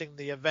recounting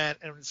the event,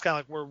 and it's kind of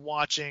like we're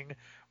watching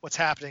what's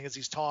happening as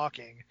he's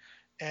talking.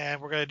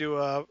 And we're going to do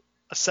a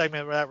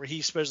segment where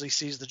he supposedly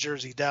sees the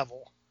Jersey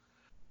Devil.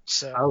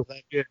 So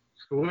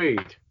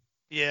sweet.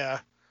 Yeah.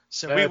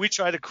 So we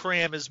try to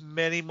cram as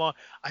many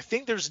I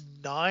think there's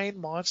 9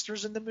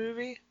 monsters in the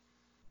movie.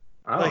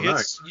 Oh,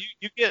 nice.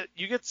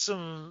 You get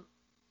some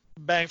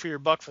bang for your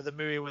buck for the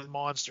movie with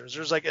monsters.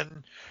 There's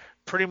and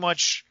pretty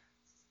much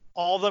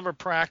all of them are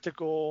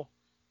practical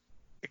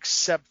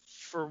except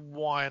for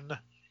one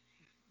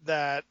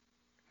that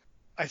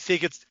I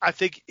think it's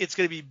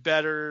going to be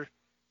better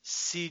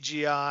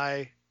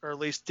CGI or at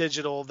least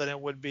digital than it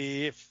would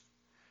be if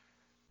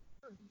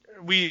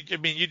you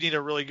need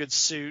a really good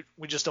suit.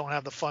 We just don't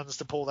have the funds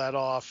to pull that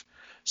off.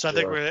 So I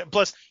think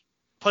plus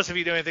if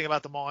you know anything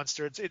about the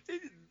monster,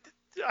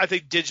 I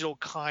think digital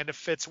kind of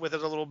fits with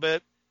it a little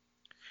bit.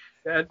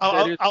 It's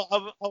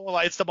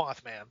the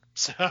Mothman.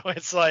 So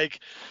it's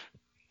like,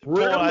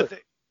 really?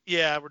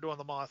 we're doing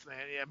the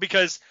Mothman. Yeah,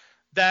 because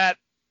that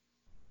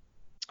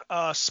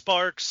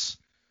sparks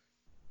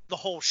the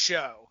whole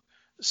show.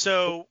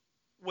 So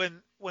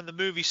when the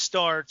movie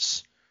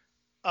starts,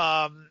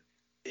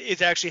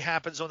 it actually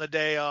happens on the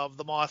day of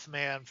the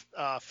Mothman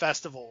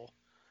festival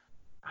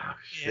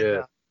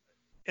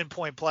in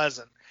Point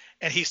Pleasant,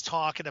 and he's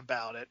talking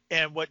about it.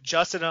 And what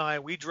Justin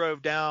and we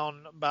drove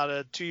down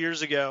about 2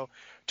 years ago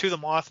to the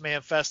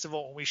Mothman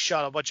festival, and we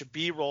shot a bunch of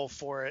B-roll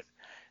for it.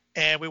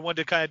 And we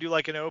wanted to kind of do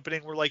like an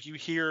opening where you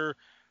hear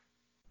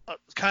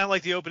kind of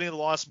like the opening of the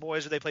Lost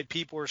Boys where they played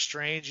People Are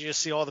Strange. You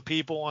just see all the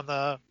people on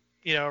the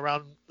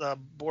around the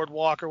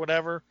boardwalk or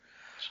whatever.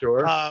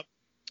 Sure.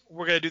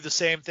 We're going to do the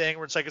same thing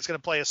where it's going to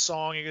play a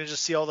song. You're going to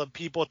just see all the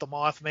people at the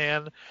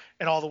Mothman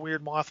and all the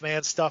weird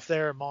Mothman stuff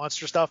there and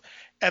monster stuff.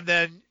 And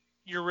then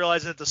you're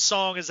realizing that the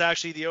song is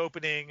actually the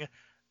opening,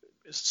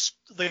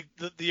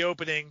 the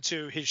opening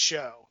to his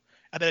show.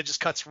 And then it just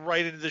cuts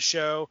right into the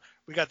show.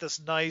 We got this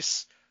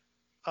nice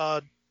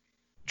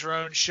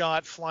drone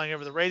shot flying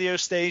over the radio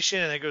station,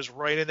 and it goes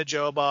right into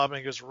Joe Bob, and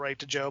it goes right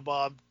to Joe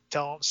Bob.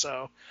 Tell him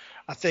so.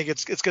 I think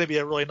it's going to be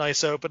a really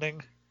nice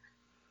opening.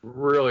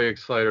 Really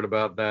excited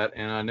about that,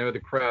 and I know the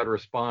crowd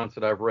response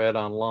that I've read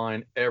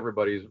online.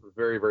 Everybody's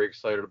very, very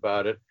excited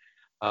about it.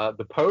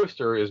 The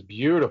poster is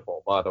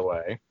beautiful, by the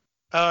way.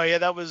 Oh yeah,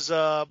 that was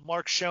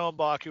Mark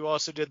Schoenbach, who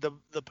also did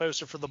the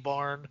poster for the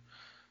barn.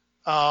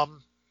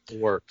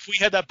 Work. We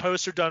had that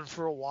poster done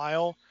for a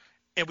while,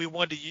 and we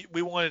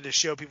wanted to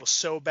show people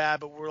so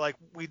bad, but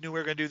we knew we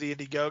were going to do the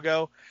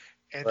Indiegogo,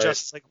 and Right.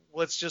 Justin's like,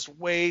 let's just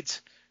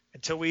wait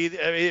until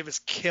it was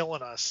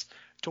killing us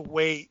to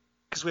wait,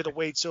 because we had to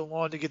wait so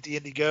long to get the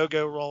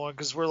Indiegogo rolling,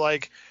 because we're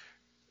like,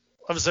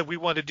 I was like, we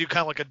wanted to do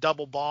kind of like a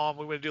double bomb.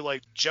 We wanted to do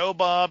like Joe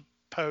Bob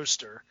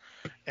poster,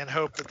 and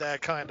hope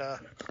that kind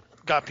of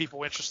got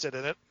people interested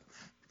in it.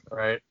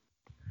 Right.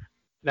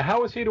 Now,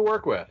 how was he to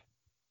work with?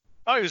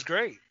 Oh, he was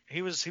great.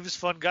 He was a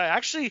fun guy.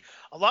 Actually,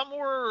 a lot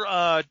more.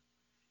 I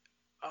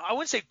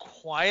wouldn't say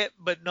quiet,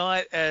 but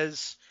not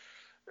as.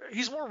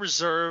 He's more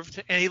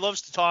reserved, and he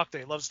loves to talk.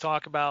 He loves to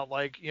talk about,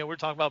 like, we're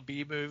talking about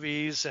B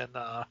movies, and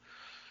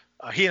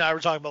he and I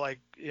were talking about, like,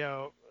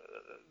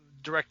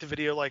 direct to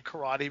video, like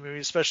karate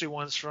movies, especially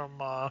ones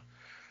from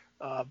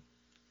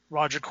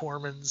Roger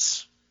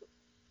Corman's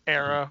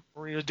era,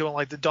 where he was doing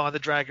like the Don the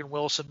Dragon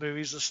Wilson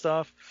movies and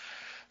stuff.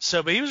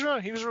 So, but he was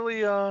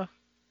really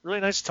really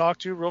nice to talk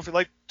to.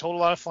 Told a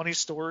lot of funny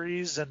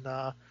stories, and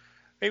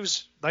he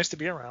was nice to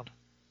be around.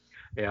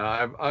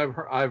 Yeah,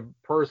 I've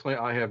personally,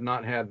 I have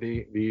not had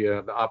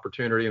the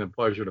opportunity and the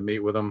pleasure to meet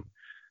with him.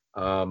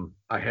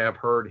 I have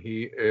heard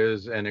he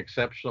is an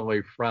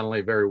exceptionally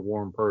friendly, very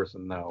warm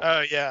person, though.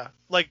 Oh yeah,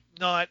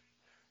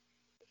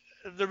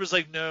 there was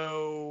like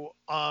no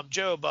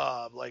Joe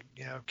Bob, like,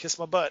 kiss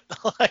my butt.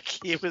 Like,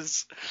 he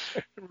was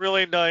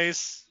really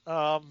nice,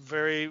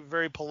 very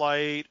very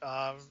polite.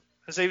 I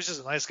say he was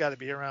just a nice guy to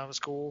be around. It was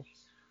cool.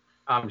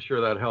 I'm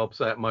sure that helps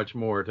that much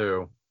more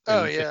too.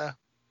 Oh yeah,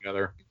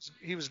 Together.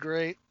 he was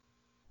great.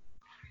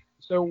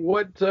 So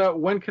when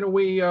can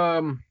we,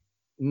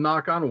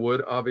 knock on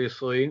wood,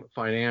 obviously,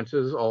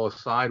 finances all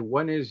aside,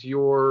 when is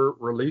your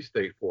release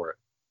date for it?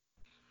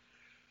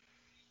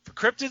 For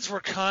Cryptids,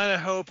 we're kind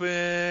of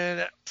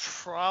hoping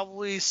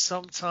probably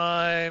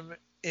sometime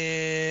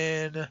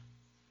in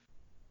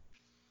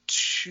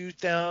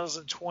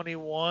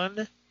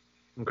 2021.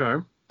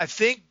 Okay. I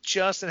think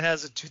Justin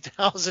has a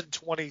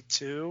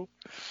 2022.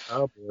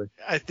 Oh boy.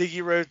 I think he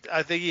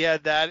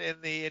had that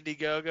in the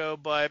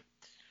Indiegogo, but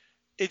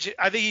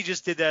I think he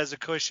just did that as a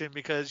cushion,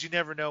 because you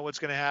never know what's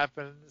going to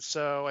happen.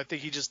 So I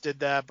think he just did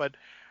that, but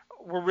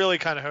we're really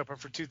kind of hoping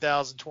for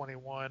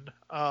 2021.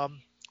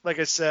 Like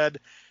I said,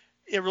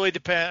 it really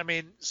depends. I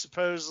mean,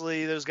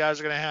 supposedly those guys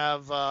are going to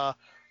have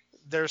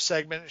their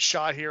segment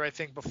shot here, I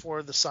think,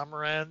 before the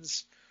summer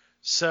ends.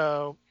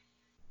 So,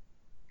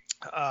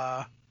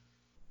 and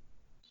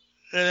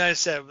I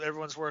said,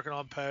 everyone's working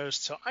on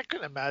post, so I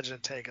couldn't imagine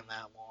it taking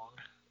that long.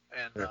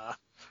 And,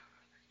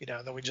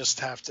 then we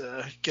just have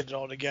to get it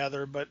all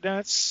together. But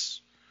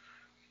it's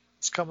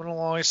coming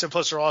along. So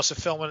plus we're also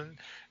filming.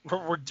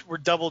 We're we're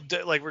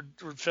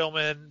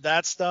filming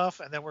that stuff,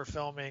 and then we're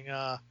filming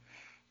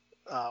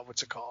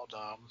what's it called?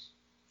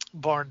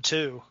 Barn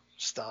 2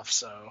 stuff.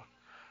 So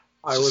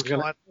I was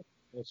going to ask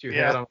what you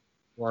had on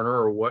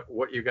Warner, or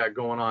what you got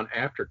going on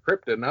after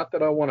Cryptid. Not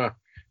that I want to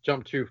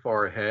jump too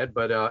far ahead,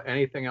 but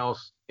anything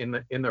else in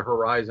the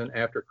horizon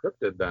after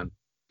Cryptid then?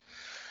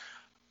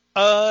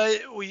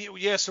 So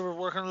we're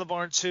working on the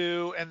Barn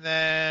 2, and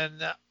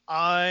then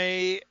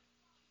I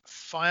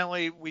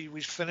finally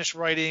we finished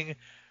writing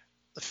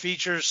the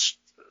features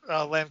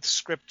length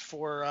script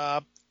for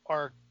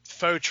our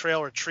faux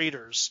trailer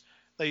Treaters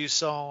that you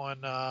saw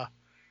on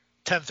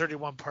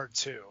 1031 Part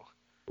 2.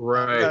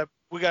 Right.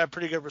 We got a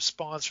pretty good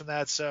response from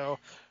that, so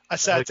I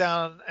sat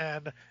down,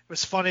 and it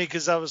was funny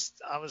because I was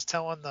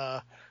telling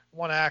the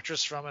one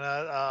actress from it,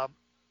 I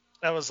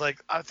was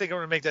like, I think I'm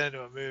gonna make that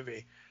into a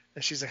movie,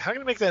 and she's like, how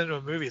can I make that into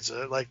a movie? It's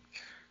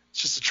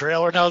just a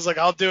trailer, and I was like,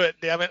 I'll do it,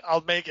 damn it,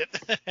 I'll make it.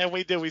 And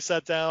we did. We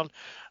sat down,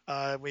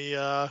 we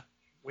wrote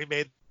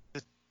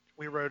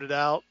it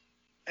out,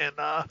 and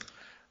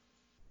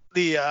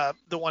the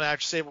one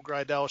actress, Abel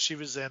Grydell,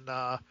 she's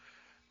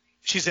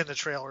in the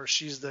trailer.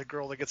 She's the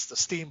girl that gets the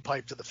steam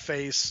pipe to the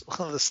face,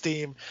 the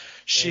steam.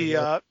 She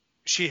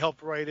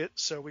helped write it,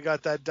 so we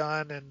got that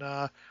done, and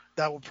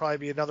that will probably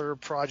be another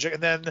project.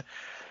 And then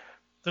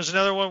there's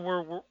another one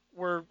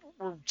we're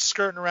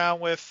skirting around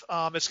with.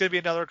 It's going to be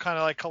another kind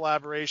of like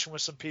collaboration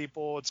with some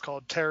people. It's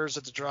called Terrors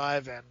at the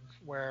Drive-In,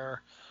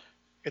 where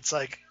it's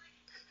like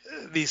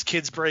these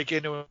kids break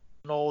into an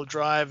old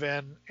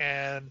drive-in,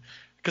 and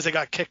because they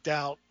got kicked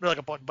out, they're like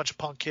a bunch of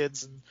punk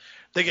kids, and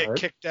they get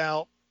kicked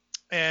out,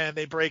 and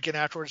they break in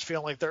afterwards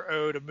feeling like they're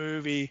owed a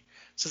movie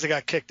since they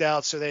got kicked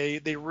out. So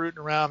they rooting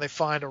around, they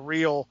find a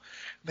reel,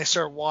 and they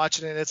start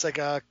watching it. It's like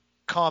a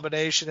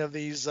combination of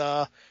these.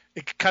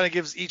 It kind of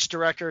gives each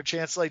director a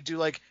chance to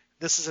do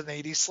this is an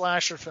 80s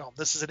slasher film,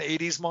 this is an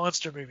 80s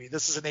monster movie,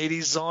 this is an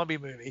 80s zombie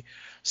movie.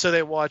 So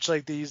they watch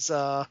these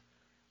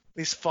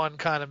these fun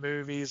kind of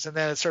movies, and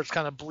then it starts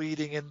kind of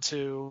bleeding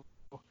into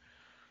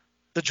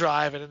the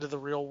drive and into the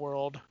real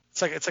world.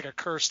 It's like a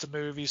cursed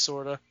movie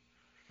sort of.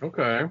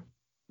 Okay,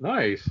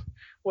 nice.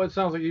 Well, it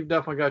sounds like you've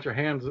definitely got your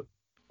hands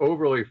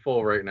overly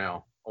full right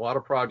now. A lot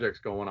of projects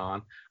going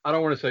on. I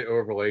don't want to say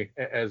overly,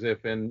 as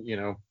if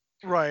in,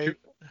 Right.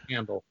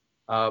 handle.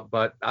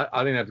 But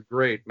I think that's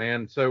great,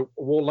 man. So,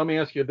 well, let me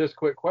ask you this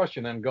quick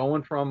question. Then,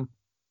 going from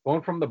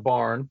the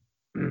barn,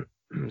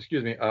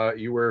 excuse me,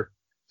 you were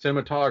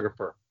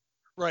cinematographer.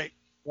 Right.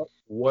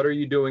 What are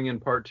you doing in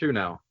part two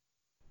now?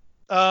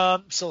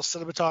 Still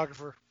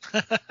cinematographer.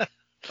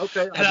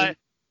 Okay, And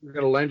you're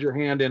gonna lend your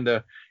hand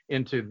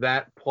into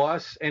that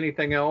plus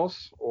anything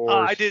else, or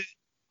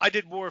I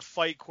did more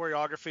fight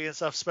choreography and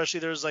stuff. Especially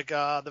there's like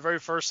the very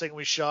first thing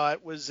we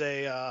shot was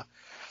a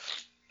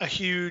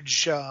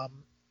huge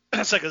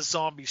it's like a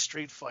zombie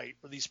street fight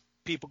where these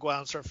people go out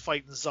and start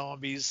fighting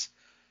zombies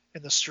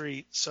in the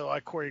street. So I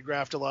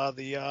choreographed a lot of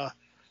the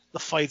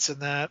fights in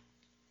that.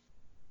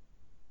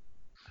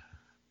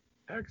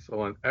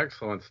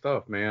 excellent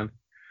stuff, man.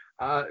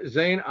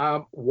 Zane,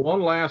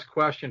 one last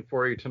question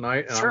for you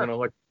tonight, and Sure. I'm gonna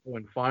let you go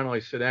and finally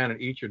sit down and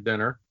eat your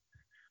dinner.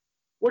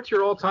 What's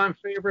your all-time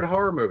favorite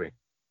horror movie?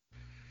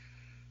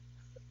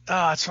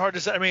 It's hard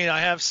to say. I mean,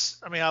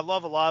 I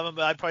love a lot of them,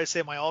 but I'd probably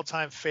say my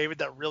all-time favorite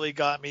that really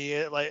got me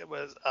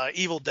was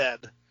Evil Dead.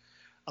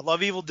 I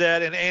love Evil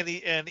Dead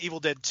and Evil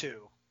Dead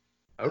 2.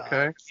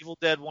 Okay, Evil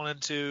Dead 1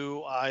 and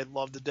 2, I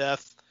love to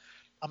death.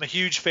 I'm a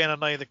huge fan of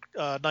Night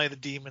of the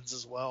Demons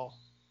as well.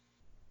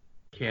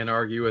 can't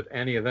argue with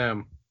any of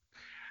them.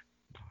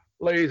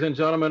 Ladies and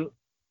gentlemen,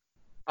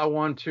 I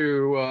want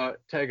to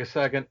take a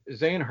second.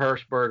 Zane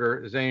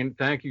Hirschberger. Zane,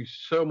 thank you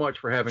so much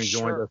for having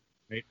joined Sure. us.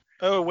 Mate.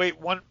 Oh wait,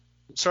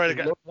 sorry, I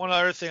got one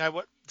other thing.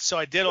 So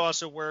I did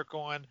also work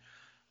on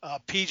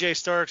PJ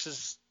Starks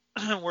is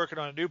working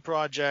on a new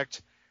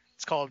project.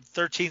 It's called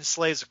 13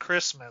 Slaves of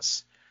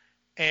Christmas,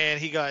 and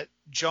he got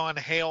John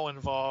Hale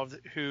involved,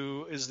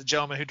 who is the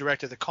gentleman who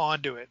directed The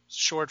Conduit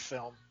short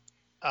film.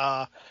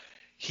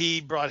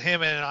 He brought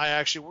him in,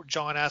 and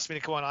John asked me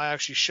to come on. I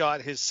actually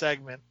shot his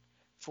segment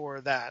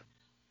for that.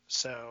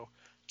 So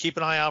keep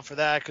an eye out for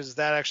that because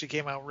that actually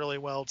came out really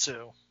well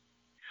too.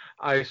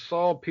 I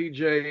saw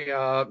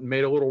PJ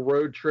made a little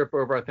road trip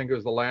over. I think it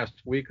was the last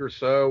week or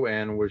so,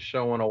 and was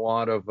showing a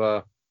lot of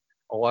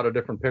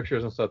different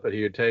pictures and stuff that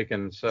he had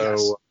taken. So,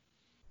 Yes.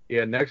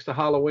 yeah, next to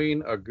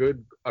Halloween, a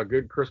good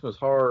Christmas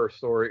horror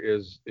story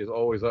is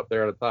always up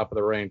there at the top of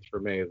the range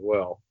for me as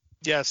well.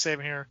 Yeah, same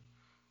here.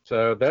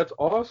 So that's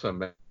awesome,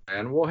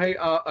 man. Well, hey,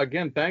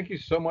 again, thank you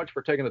so much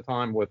for taking the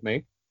time with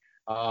me.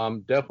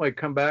 Definitely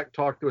come back,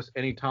 talk to us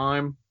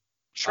anytime.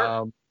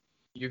 Sure.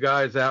 You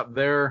guys out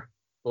there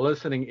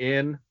listening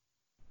in,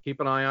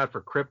 keep an eye out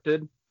for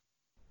Cryptid,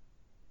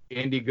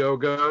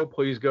 Indiegogo.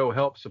 Please go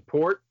help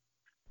support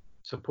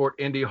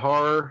indie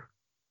horror.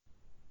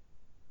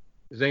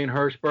 Zane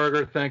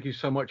Hirschberger, thank you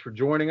so much for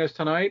joining us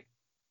tonight.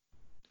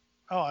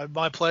 Oh,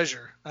 my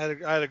pleasure. I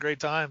had a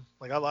great time.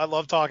 Like I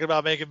love talking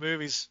about making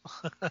movies.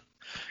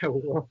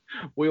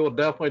 We will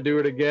definitely do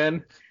it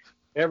again.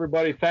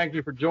 Everybody, thank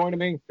you for joining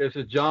me. This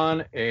is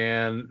John,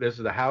 and this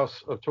is the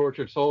House of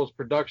Tortured Souls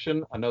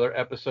production, another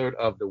episode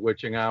of The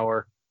Witching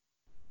Hour.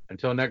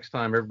 Until next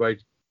time, everybody,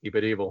 keep it evil.